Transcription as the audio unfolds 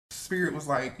Spirit was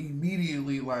like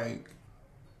immediately like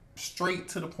straight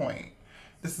to the point.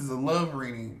 This is a love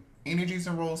reading. Energies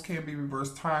and roles can be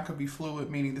reversed. Time could be fluid,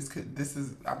 meaning this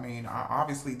is, I mean,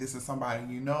 obviously this is somebody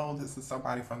you know. This is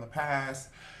somebody from the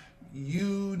past.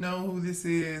 You know who this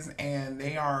is, and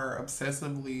they are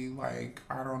obsessively, like,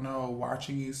 I don't know,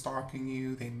 watching you, stalking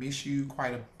you. They miss you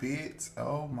quite a bit.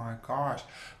 Oh my gosh.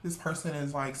 This person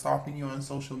is like stalking you on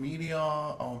social media,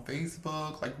 on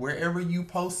Facebook, like wherever you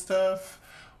post stuff.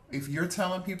 If you're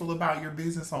telling people about your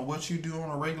business on what you do on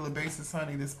a regular basis,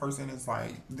 honey, this person is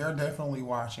like, they're definitely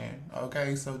watching.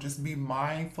 Okay, so just be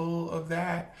mindful of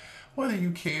that. Whether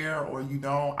you care or you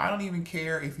don't, I don't even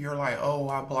care if you're like, oh,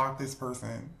 I blocked this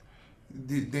person.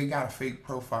 They got a fake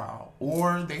profile,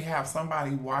 or they have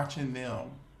somebody watching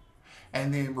them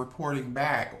and then reporting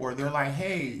back, or they're like,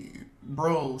 hey,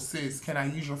 bro, sis, can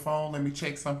I use your phone? Let me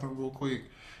check something real quick.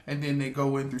 And then they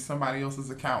go in through somebody else's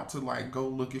account to like go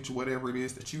look at whatever it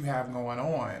is that you have going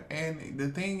on. And the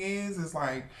thing is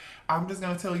like, I'm just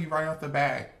gonna tell you right off the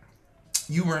bat,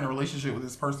 you were in a relationship with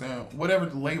this person, whatever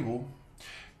the label,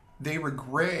 they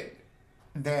regret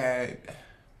that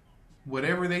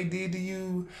whatever they did to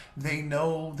you, they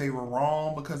know they were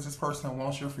wrong because this person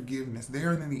wants your forgiveness.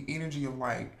 They're in the energy of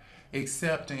like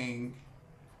accepting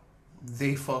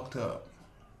they fucked up.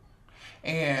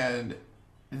 And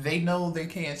they know they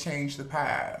can't change the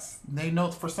past. They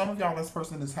know for some of y'all, this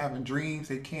person is having dreams.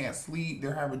 They can't sleep.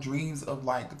 They're having dreams of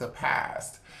like the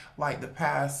past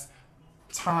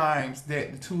times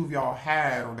that the two of y'all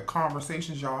had, or the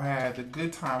conversations y'all had, the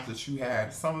good times that you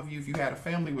had. Some of you, if you had a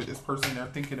family with this person, they're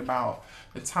thinking about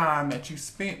the time that you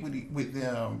spent with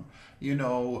them. You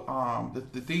know,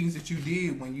 the things that you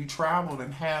did when you traveled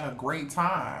and had a great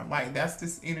time. Like that's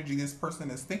this energy. This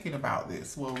person is thinking about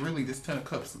this. Well, really, this Ten of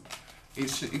Cups.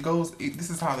 This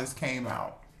is how this came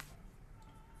out.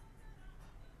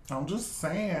 I'm just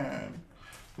saying,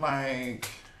 like,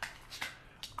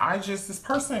 this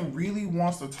person really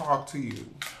wants to talk to you.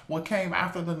 What came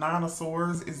after the Nine of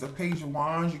Swords is the Page of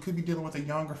Wands. You could be dealing with a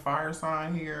younger fire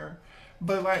sign here.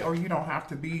 But like, or you don't have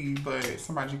to be, but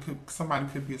somebody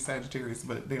could be a Sagittarius,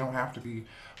 but they don't have to be.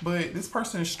 But this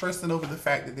person is stressing over the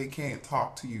fact that they can't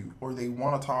talk to you, or they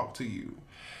want to talk to you.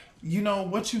 You know,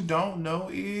 what you don't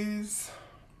know is,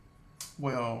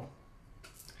 well,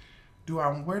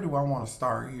 where do I want to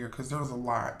start here? Because there's a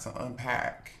lot to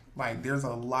unpack. Like, there's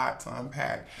a lot to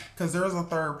unpack. Because there's a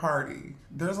third party.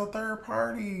 There's a third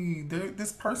party.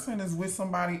 This person is with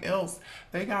somebody else.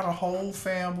 They got a whole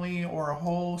family or a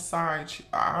whole side.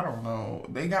 I don't know.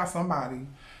 They got somebody.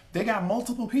 They got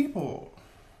multiple people.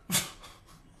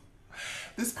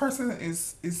 This person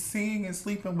is seeing and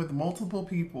sleeping with multiple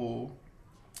people.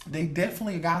 They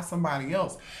definitely got somebody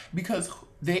else because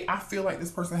I feel like this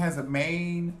person has a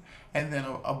main and then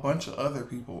a bunch of other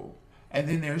people, and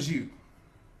then there's you.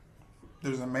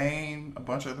 There's a main, a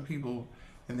bunch of other people,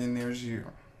 and then there's you.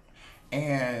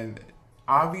 And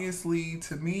obviously,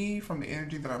 to me, from the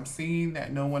energy that I'm seeing,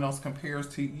 that no one else compares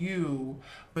to you,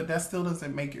 but that still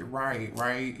doesn't make it right,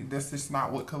 right? That's just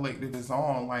not what collective is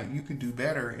on. Like, you could do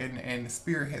better. And the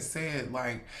spirit has said,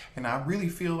 like, and I really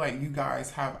feel like you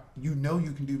guys have, you know,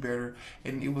 you can do better.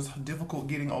 And it was difficult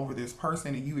getting over this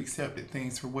person, and you accepted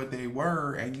things for what they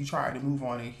were, and you tried to move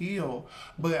on and heal.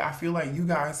 But I feel like you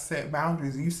guys set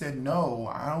boundaries, and you said, no,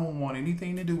 I don't want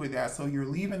anything to do with that. So you're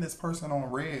leaving this person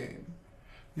on red.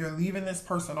 You're leaving this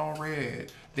person on red.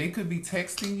 They could be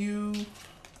texting you.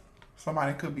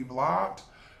 Somebody could be blocked.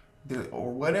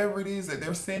 Or whatever it is that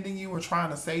they're sending you or trying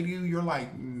to say to you. You're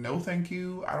like, no thank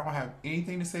you. I don't have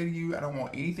anything to say to you. I don't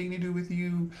want anything to do with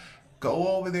you. Go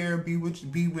over there. Be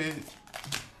with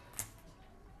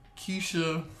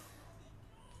Keisha,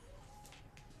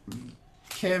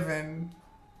 Kevin.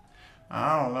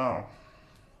 I don't know.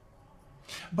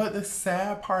 But the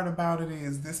sad part about it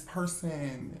is this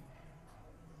person,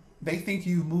 they think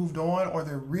you've moved on, or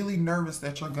they're really nervous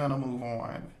that you're gonna move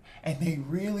on. And they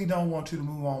really don't want you to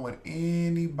move on with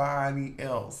anybody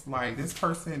else. Like, this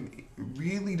person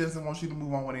really doesn't want you to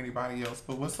move on with anybody else.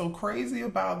 But what's so crazy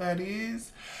about that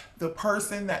is the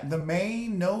person that the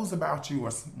main knows about you, or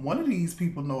one of these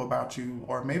people know about you,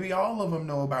 or maybe all of them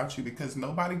know about you, because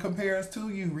nobody compares to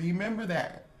you. Remember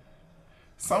that.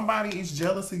 Somebody is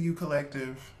jealous of you,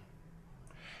 collective.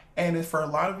 And for a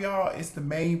lot of y'all, it's the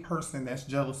main person that's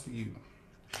jealous of you.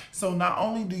 So not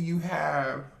only do you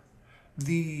have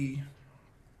the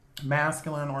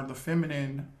masculine or the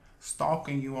feminine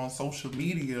stalking you on social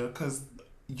media, because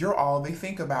you're all they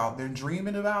think about. They're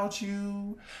dreaming about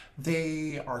you.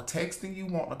 They are texting you,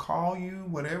 wanting to call you,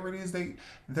 whatever it is,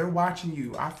 they're watching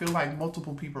you. I feel like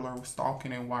multiple people are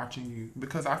stalking and watching you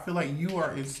because I feel like you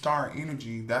are in star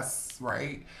energy. That's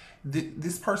right.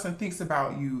 This person thinks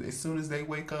about you as soon as they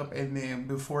wake up and then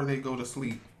before they go to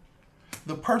sleep.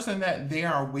 The person that they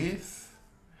are with,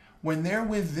 when they're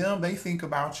with them, they think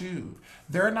about you.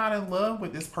 They're not in love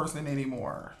with this person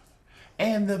anymore.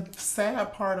 And the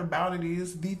sad part about it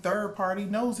is the third party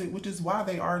knows it, which is why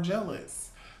they are jealous.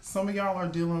 Some of y'all are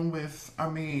dealing with, I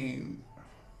mean,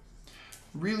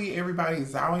 really everybody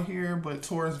is out here, but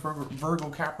Taurus, Virgo,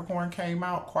 Capricorn came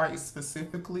out quite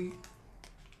specifically.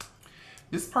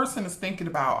 This person is thinking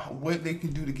about what they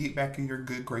can do to get back in your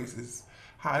good graces,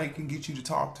 how they can get you to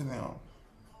talk to them.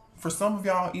 For some of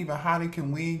y'all, even how they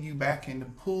can win you back and to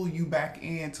pull you back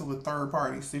into a third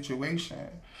party situation.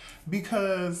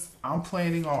 Because I'm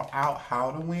planning on out how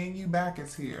to win you back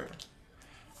is here.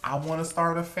 I want to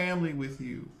start a family with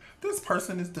you. This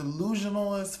person is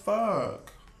delusional as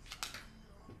fuck.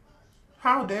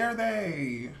 How dare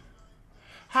they?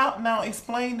 How now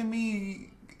explain to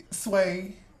me,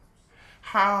 Sway,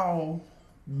 how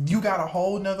you got a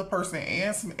whole nother person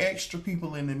and some extra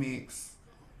people in the mix.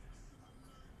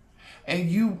 And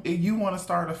you want to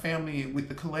start a family with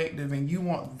the collective and you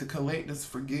want the collective's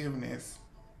forgiveness.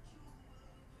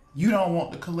 You don't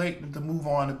want the collective to move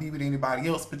on to be with anybody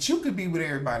else, but you could be with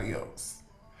everybody else.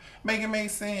 Make it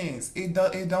make sense. It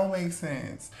don't make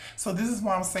sense. So this is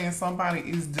why I'm saying somebody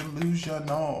is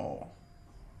delusional.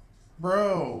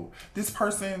 Bro, this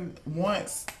person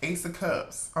wants Ace of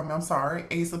Cups. I'm sorry,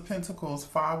 Ace of Pentacles,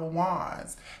 Five of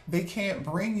Wands. They can't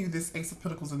bring you this Ace of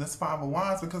Pentacles and this Five of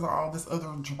Wands because of all this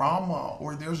other drama,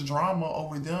 or there's drama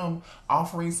over them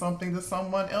offering something to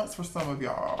someone else for some of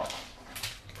y'all.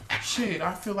 Shit,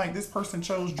 I feel like this person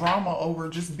chose drama over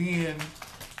just being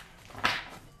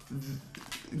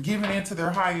giving into their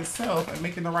highest self and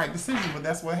making the right decision. But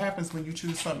that's what happens when you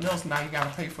choose something else. Now you got to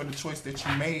pay for the choice that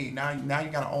you made. Now you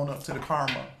got to own up to the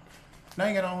karma. Now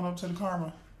you got to own up to the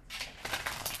karma.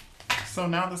 So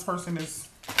now this person is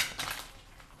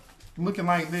looking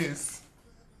like this.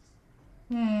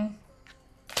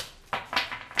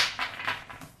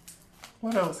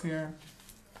 What else here?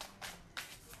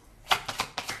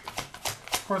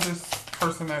 For this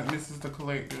person that misses the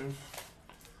collective.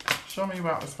 Show me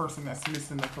about this person that's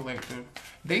missing the collective.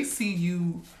 They see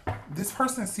you, this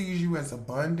person sees you as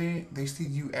abundant. They see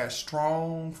you as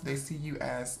strong. They see you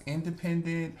as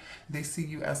independent. They see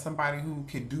you as somebody who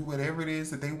can do whatever it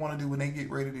is that they want to do when they get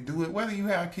ready to do it, whether you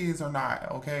have kids or not,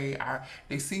 okay?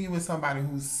 They see you as somebody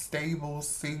who's stable,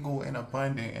 single, and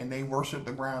abundant, and they worship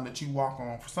the ground that you walk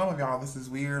on. For some of y'all, this is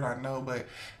weird, I know, but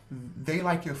they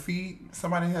like your feet.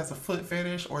 Somebody has a foot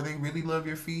fetish, or they really love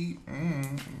your feet.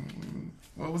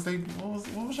 What was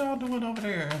y'all doing over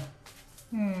there?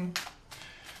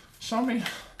 Show me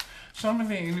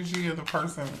the energy of the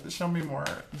person. Show me more.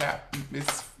 That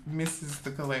misses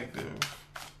the collective.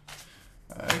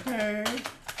 Okay.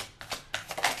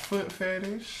 Foot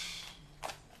fetish.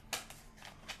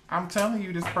 I'm telling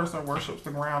you, this person worships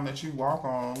the ground that you walk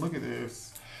on. Look at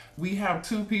this. We have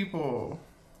two people.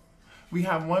 We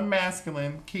have one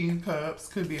masculine, King of Cups,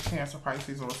 could be a Cancer,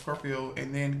 Pisces, or a Scorpio,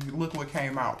 and then look what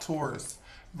came out, Taurus,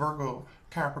 Virgo,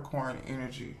 Capricorn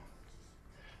energy.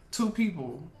 Two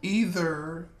people.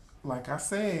 Either, like I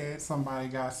said, somebody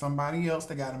got somebody else.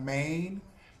 They got a maid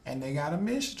and they got a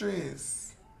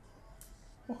mistress.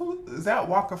 Well, who is that?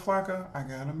 Waka Flocka? I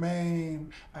got a maid.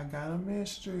 I got a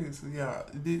mistress. Yeah.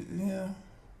 Yeah.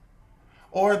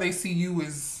 Or they see you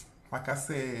as, like I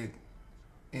said,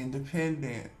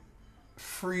 independent,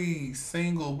 free,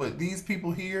 single. But these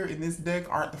people here in this deck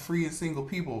aren't the free and single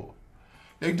people.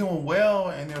 They're doing well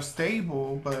and they're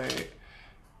stable, but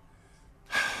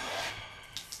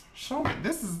show me,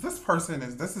 this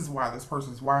is why this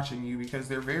person's watching you, because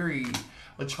they're very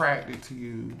attracted to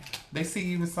you. They see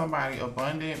you as somebody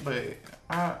abundant,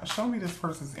 but show me this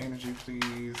person's energy,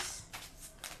 please.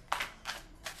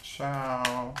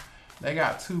 Child. They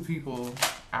got two people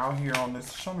out here on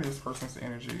this. Show me this person's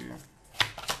energy.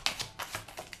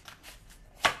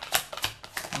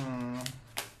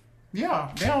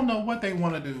 Yeah, they don't know what they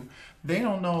want to do. They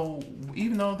don't know,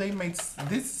 even though they make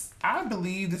this, I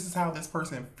believe this is how this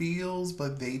person feels,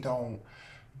 but they don't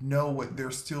know what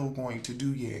they're still going to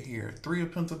do yet here. Three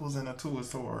of Pentacles and a Two of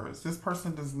Swords. This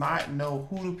person does not know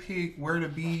who to pick, where to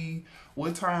be,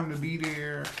 what time to be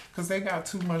there, because they got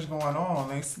too much going on.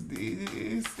 It's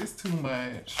too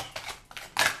much.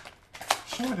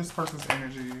 Show me this person's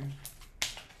energy.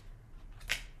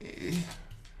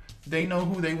 They know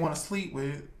who they want to sleep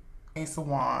with. Ace of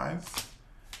Wands.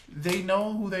 They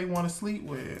know who they want to sleep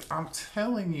with. I'm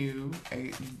telling you.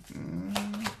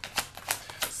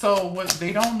 So what?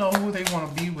 They don't know who they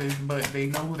want to be with, but they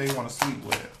know who they want to sleep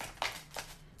with.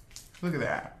 Look at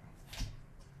that.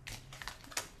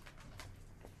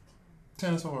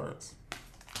 Ten of Swords.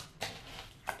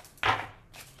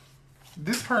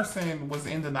 This person was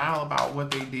in denial about what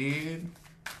they did.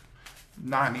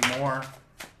 Not anymore.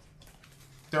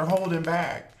 They're holding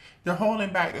back. They're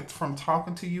holding back from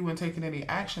talking to you and taking any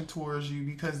action towards you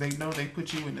because they know they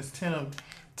put you in this Ten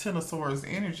of Swords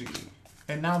energy.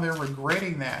 And now they're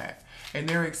regretting that. And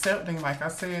they're accepting, like I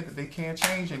said, that they can't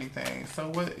change anything. So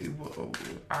what?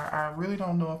 I really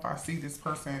don't know if I see this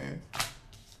person.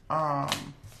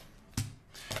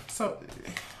 So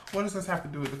what does this have to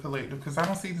do with the collective? Because I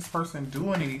don't see this person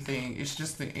doing anything. It's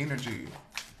just the energy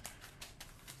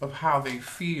of how they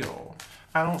feel.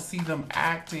 I don't see them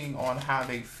acting on how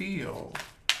they feel.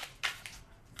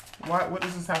 What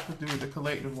does this have to do with the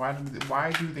collective? Why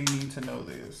do they need to know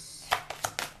this?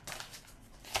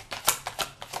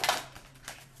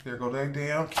 There go that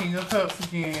damn King of Cups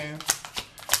again.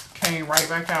 Came right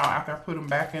back out after I put him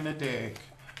back in the deck.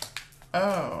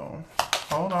 Oh,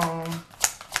 hold on.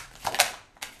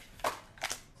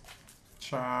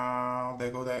 Child, there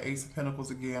go that Ace of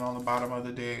Pentacles again on the bottom of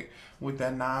the deck with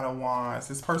that Nine of Wands.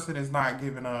 This person is not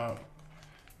giving up.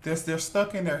 They're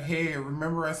stuck in their head.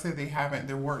 Remember I said they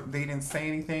didn't say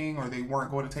anything or they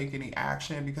weren't going to take any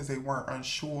action because they weren't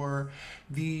unsure.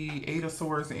 The Eight of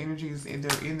Swords energies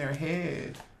in their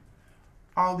head.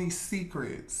 All these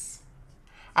secrets.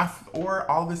 Or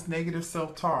all this negative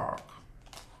self-talk.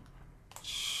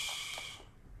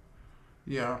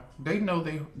 Yeah, they know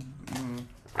they...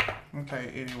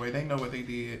 Okay, anyway, they know what they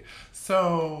did.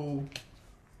 So,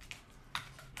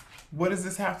 what does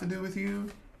this have to do with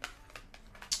you?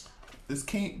 This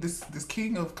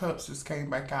King of Cups just came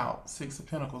back out. Six of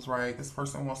Pentacles, right? This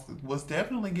person was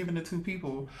definitely given to two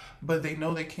people, but they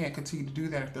know they can't continue to do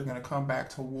that if they're going to come back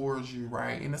towards you,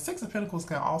 right? And the Six of Pentacles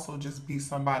can also just be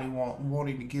somebody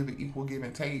wanting to give an equal give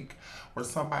and take, or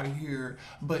somebody here.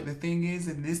 But the thing is,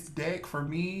 in this deck, for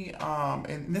me,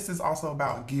 and this is also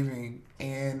about giving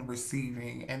and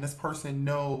receiving, and this person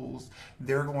knows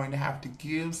they're going to have to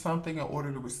give something in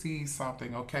order to receive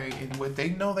something, okay? And what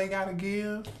they know they got to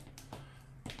give,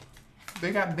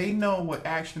 they know what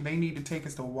action they need to take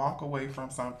is to walk away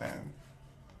from something.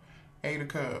 Eight of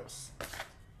Cups.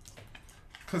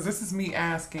 Because this is me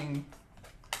asking,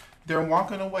 they're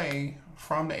walking away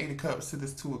from the Eight of Cups to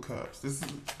this Two of Cups. This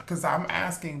is because I'm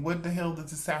asking, what the hell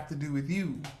does this have to do with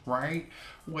you, right?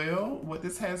 Well, what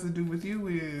this has to do with you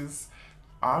is,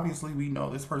 obviously we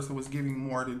know this person was giving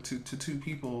more than to two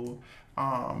people.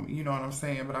 You know what I'm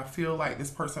saying? But I feel like this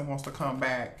person wants to come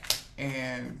back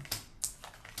and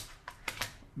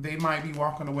they might be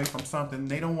walking away from something.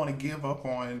 They don't want to give up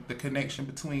on the connection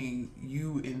between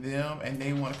you and them, and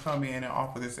they want to come in and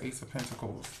offer this Ace of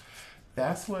Pentacles.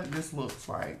 That's what this looks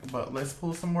like. But let's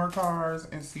pull some more cards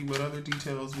and see what other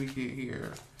details we get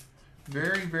here.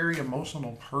 Very, very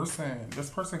emotional person. This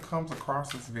person comes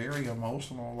across as very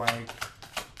emotional. Like,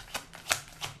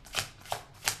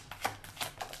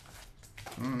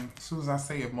 as soon as I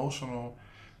say emotional,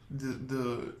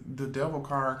 the devil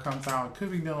card comes out. Could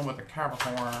be dealing with a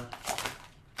Capricorn.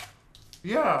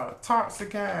 Yeah,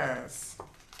 toxic ass.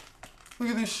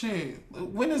 Look at this shit.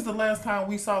 When is the last time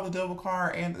we saw the devil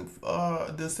card and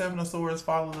the Seven of Swords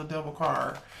follow the devil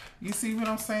card? You see what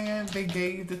I'm saying? They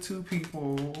gave the two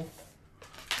people.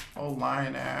 Oh,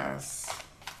 lying ass.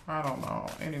 I don't know.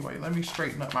 Anyway, let me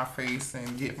straighten up my face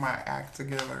and get my act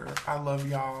together. I love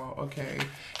y'all, okay?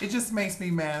 It just makes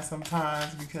me mad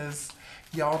sometimes because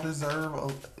y'all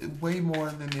deserve way more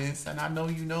than this. And I know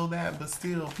you know that, but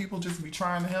still, people just be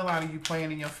trying the hell out of you,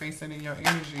 playing in your face and in your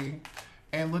energy.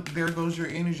 And look, there goes your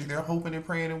energy. They're hoping and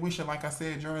praying and wishing, like I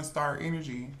said, you're in star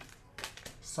energy.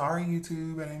 Sorry,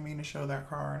 YouTube. I didn't mean to show that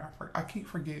card. I keep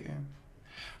forgetting.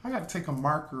 I got to take a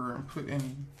marker and put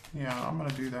in. Yeah, I'm going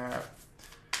to do that.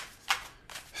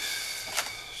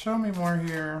 Show me more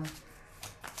here.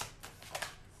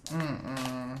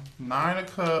 Nine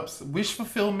of Cups. Wish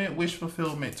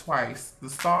fulfillment twice. The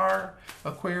Star,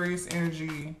 Aquarius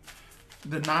energy.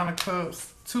 The Nine of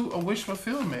Cups. A wish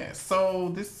fulfillment.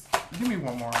 So this, give me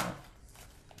one more.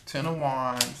 Ten of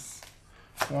Wands.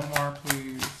 One more,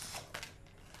 please.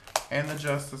 And the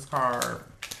Justice card.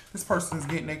 This person's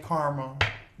getting their karma.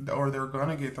 Or they're going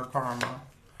to get their karma.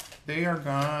 They are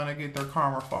going to get their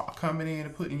karma for coming in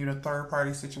and putting you in a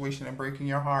third-party situation and breaking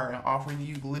your heart and offering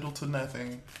you little to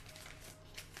nothing.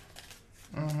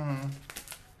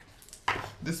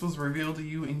 This was revealed to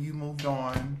you and you moved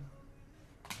on.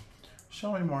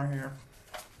 Show me more here.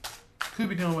 Could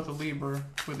be dealing with a Libra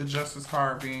with the Justice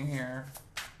card being here.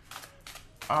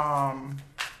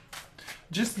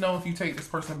 Just know if you take this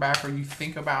person back or you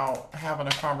think about having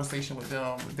a conversation with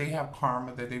them, they have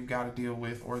karma that they've got to deal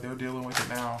with, or they're dealing with it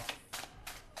now.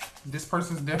 This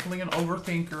person's definitely an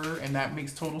overthinker, and that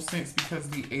makes total sense because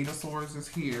the Eight of Swords is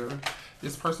here.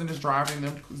 This person is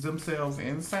driving themselves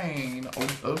insane,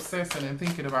 obsessing and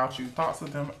thinking about you. Thoughts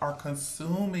of them are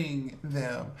consuming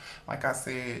them. Like I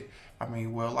said, I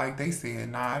mean, well, like they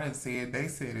said, nah, I didn't say it. They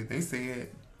said it. They said,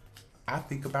 I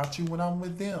think about you when I'm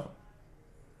with them.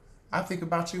 I think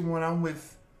about you when I'm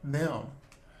with them.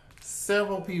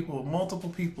 Several people, multiple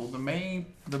people. The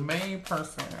main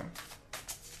person.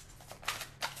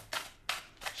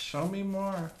 Show me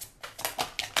more.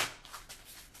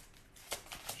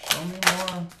 Show me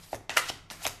more.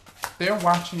 They're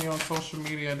watching you on social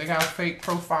media. They got a fake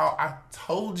profile. I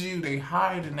told you they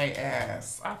hide in their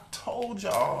ass. I told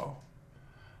y'all.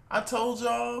 I told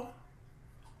y'all.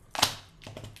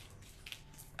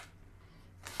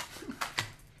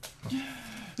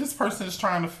 This person is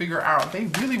trying to figure out, they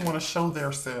really want to show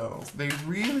themselves. They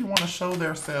really want to show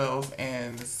themselves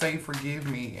and say forgive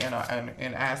me and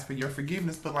ask for your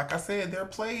forgiveness. But like I said, they're a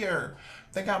player.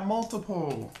 They got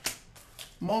multiple.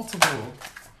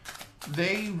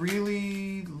 They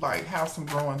really like have some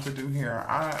growing to do here.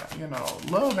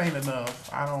 Love ain't enough.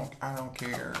 I don't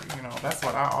care. That's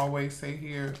what I always say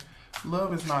here.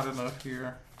 Love is not enough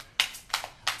here.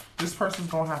 This person's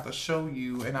gonna have to show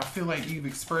you, and I feel like you've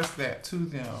expressed that to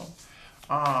them.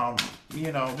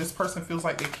 This person feels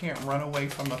like they can't run away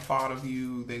from the thought of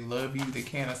you. They love you. They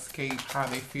can't escape how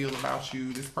they feel about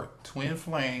you. This twin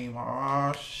flame.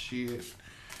 Oh shit.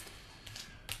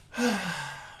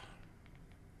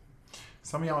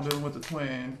 Some of y'all dealing with the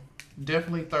twin.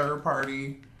 Definitely third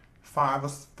party. Five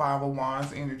of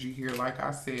Wands energy here. Like I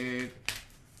said,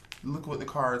 look what the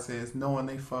card says. Knowing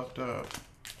they fucked up.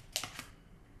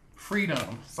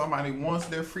 Freedom. Somebody wants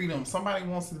their freedom. Somebody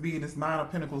wants to be in this Nine of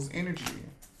Pentacles energy.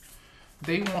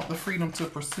 They want the freedom to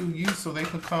pursue you so they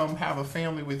can come have a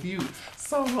family with you.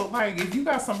 So, like, if you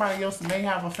got somebody else and they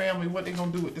have a family, what they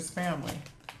gonna do with this family?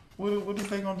 What is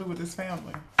they gonna do with this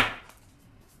family?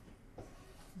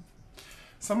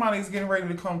 Somebody's getting ready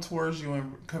to come towards you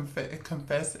and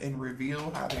confess and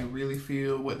reveal how they really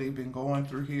feel, what they've been going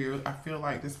through here. I feel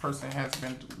like this person has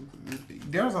been...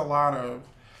 There's a lot of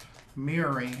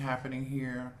mirroring happening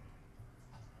here.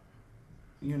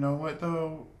 You know what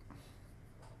though?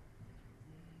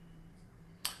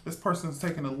 This person's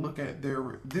taking a look at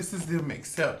this is them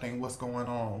accepting what's going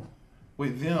on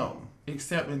with them,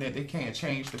 accepting that they can't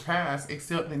change the past,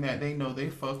 accepting that they know they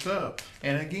fucked up,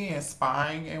 and again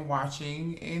spying and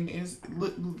watching and is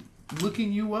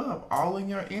looking you up, all in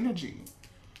your energy.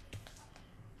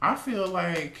 I feel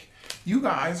like you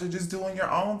guys are just doing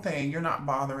your own thing. You're not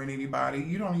bothering anybody.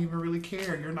 You don't even really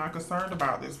care. You're not concerned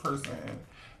about this person.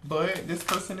 But this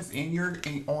person is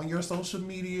on your social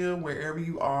media, wherever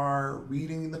you are,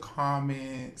 reading the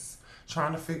comments,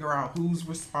 trying to figure out who's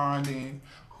responding,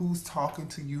 who's talking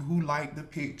to you, who liked the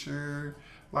picture,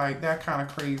 like that kind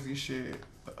of crazy shit.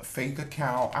 Fake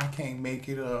account. I can't make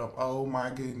it up. Oh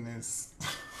my goodness.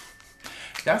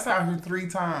 That's out here 3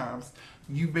 times.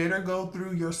 You better go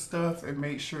through your stuff and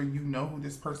make sure you know who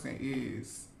this person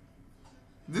is.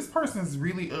 This person's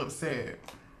really upset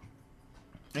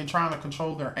and trying to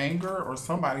control their anger, or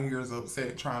somebody here is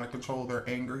upset trying to control their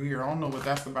anger here. I don't know what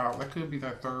that's about. That could be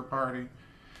that third party.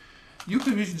 You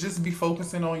could just be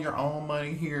focusing on your own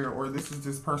money here, or this is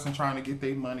this person trying to get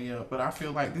their money up. But I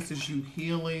feel like this is you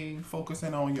healing,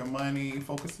 focusing on your money,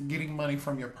 getting money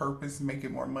from your purpose,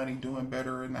 making more money, doing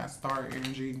better in that star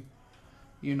energy.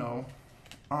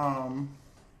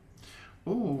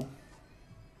 Ooh.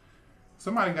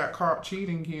 Somebody got caught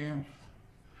cheating here.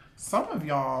 Some of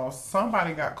y'all,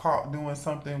 somebody got caught doing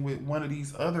something with one of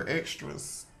these other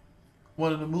extras.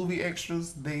 One of the movie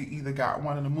extras, they either got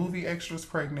one of the movie extras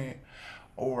pregnant,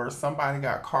 or somebody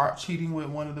got caught cheating with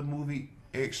one of the movie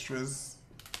extras,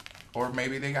 or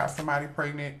maybe they got somebody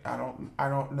pregnant. I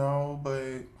don't know,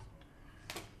 but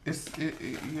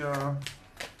yeah.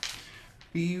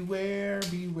 Beware,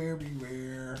 beware,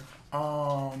 beware.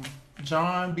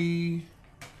 John B.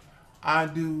 I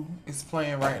Do is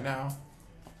playing right now.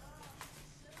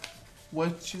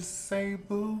 What you say,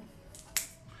 boo?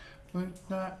 Would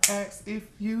not ask if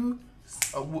you...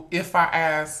 if I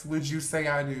ask, would you say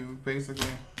I do? Basically.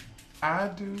 I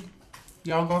do.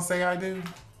 Y'all gonna say I do?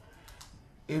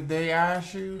 If they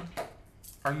ask you,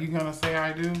 are you gonna say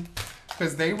I do?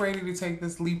 Because they ready to take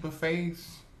this leap of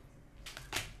faith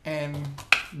and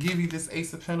give you this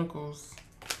Ace of Pentacles,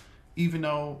 even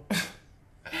though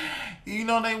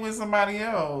they with somebody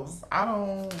else. I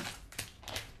don't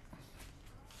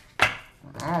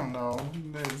know.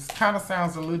 This kind of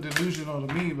sounds a little delusional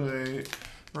to me, but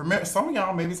remember, some of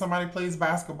y'all, maybe somebody plays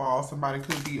basketball. Somebody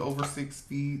could be over 6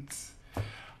 feet.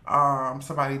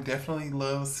 Somebody definitely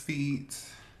loves feet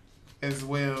as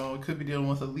well. It could be dealing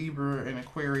with a Libra, an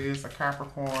Aquarius, a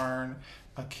Capricorn,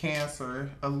 a Cancer,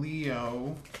 a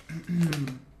Leo,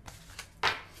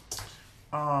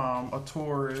 a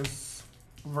Taurus,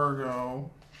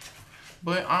 Virgo.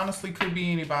 But honestly, could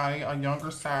be anybody. A younger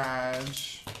Sag.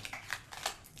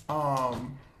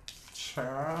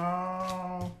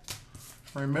 Child.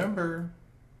 Remember,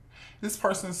 this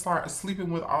person started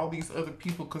sleeping with all these other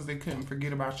people because they couldn't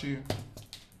forget about you.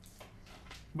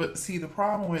 But see, the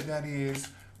problem with that is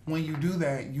when you do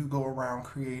that, you go around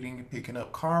creating and picking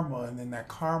up karma, and then that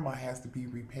karma has to be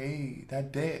repaid.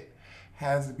 That debt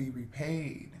has to be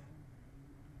repaid.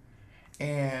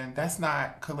 And that's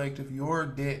not collective your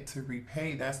debt to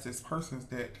repay, that's this person's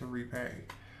debt to repay.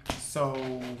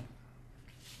 So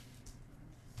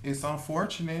it's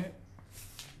unfortunate.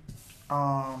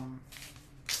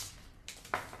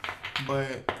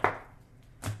 But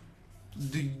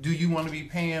do you want to be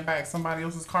paying back somebody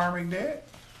else's karmic debt?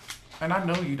 And I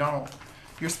know you don't.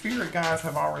 Your spirit guides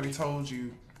have already told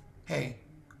you, hey,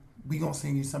 we gonna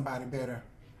send you somebody better.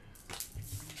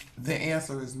 The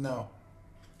answer is no.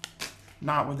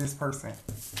 Not with this person.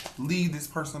 Leave this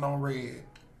person on red.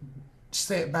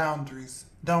 Set boundaries.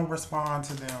 Don't respond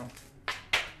to them.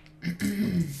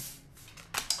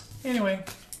 Anyway,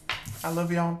 I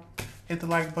love y'all. Hit the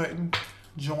like button.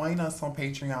 Join us on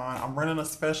Patreon. I'm running a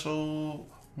special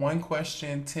 1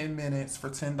 question, 10 minutes for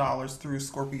 $10 through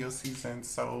Scorpio season.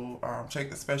 So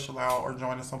check the special out or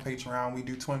join us on Patreon. We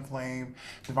do twin flame,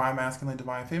 divine masculine,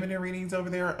 divine feminine readings over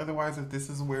there. Otherwise, if this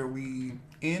is where we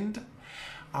end.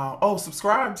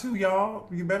 Subscribe too, y'all.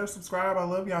 You better subscribe. I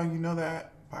love y'all. You know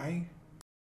that. Bye.